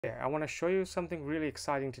Yeah, I want to show you something really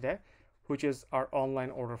exciting today, which is our online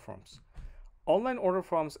order forms. Online order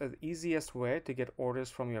forms are the easiest way to get orders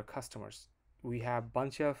from your customers. We have a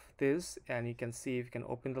bunch of this, and you can see if you can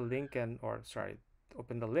open the link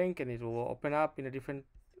open the link and it will open up in a different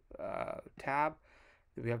tab.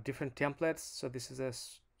 We have different templates. So this is a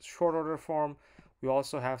short order form. We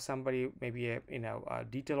also have somebody maybe a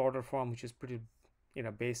detailed order form, which is pretty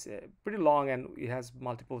pretty long, and it has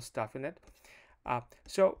multiple stuff in it.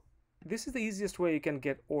 So this is the easiest way you can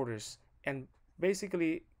get orders, and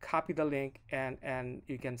basically copy the link and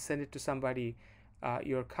you can send it to somebody,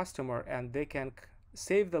 your customer, and they can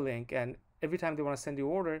save the link, and every time they want to send you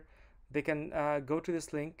order, they can go to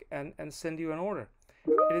this link and send you an order.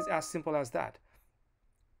 It is as simple as that.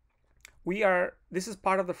 This is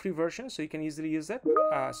part of the free version, so you can easily use it,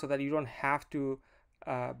 so that you don't have to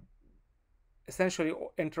essentially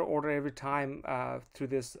enter order every time through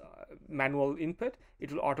this manual input.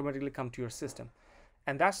 It will automatically come to your system,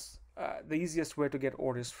 and that's the easiest way to get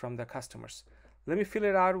orders from the customers. Let me fill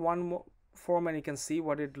it out one more form and you can see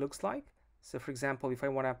what it looks like. So for example, if I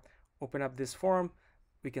want to open up this form,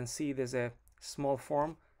 we can see there's a small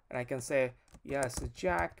form, and I can say, yes,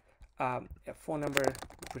 Jack, a phone number,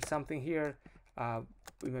 put something here.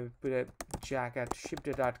 We may put a Jack at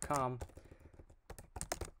shipday.com.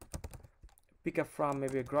 Pick up from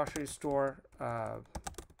maybe a grocery store.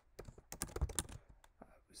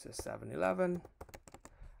 This is 7-Eleven.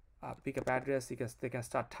 Pick up address. They can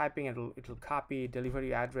start typing. It'll copy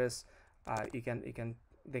delivery address. They can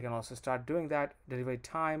also start doing that. Delivery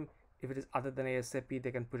time, if it is other than ASAP,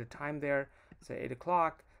 they can put a time there, say 8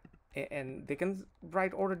 o'clock, and they can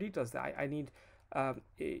write order details. I need I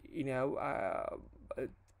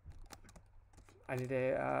need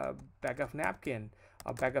a bag of napkin,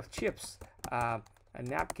 a bag of chips, a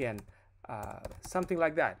napkin, something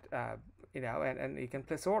like that, and you can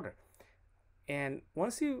place order. And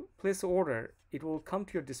once you place the order, it will come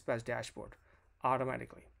to your dispatch dashboard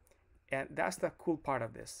automatically. And that's the cool part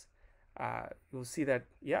of this. You'll see that,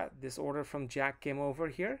 yeah, this order from Jack came over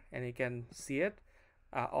here, and you can see it,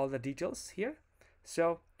 all the details here.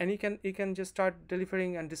 So, and you can just start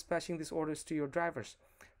delivering and dispatching these orders to your drivers.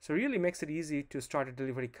 So really makes it easy to start a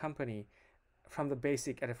delivery company from the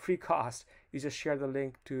basic at a free cost. You just share the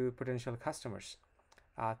link to potential customers.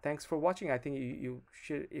 Thanks for watching. I think you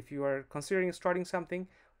should, if you are considering starting something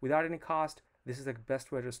without any cost, this is the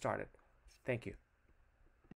best way to start it. Thank you.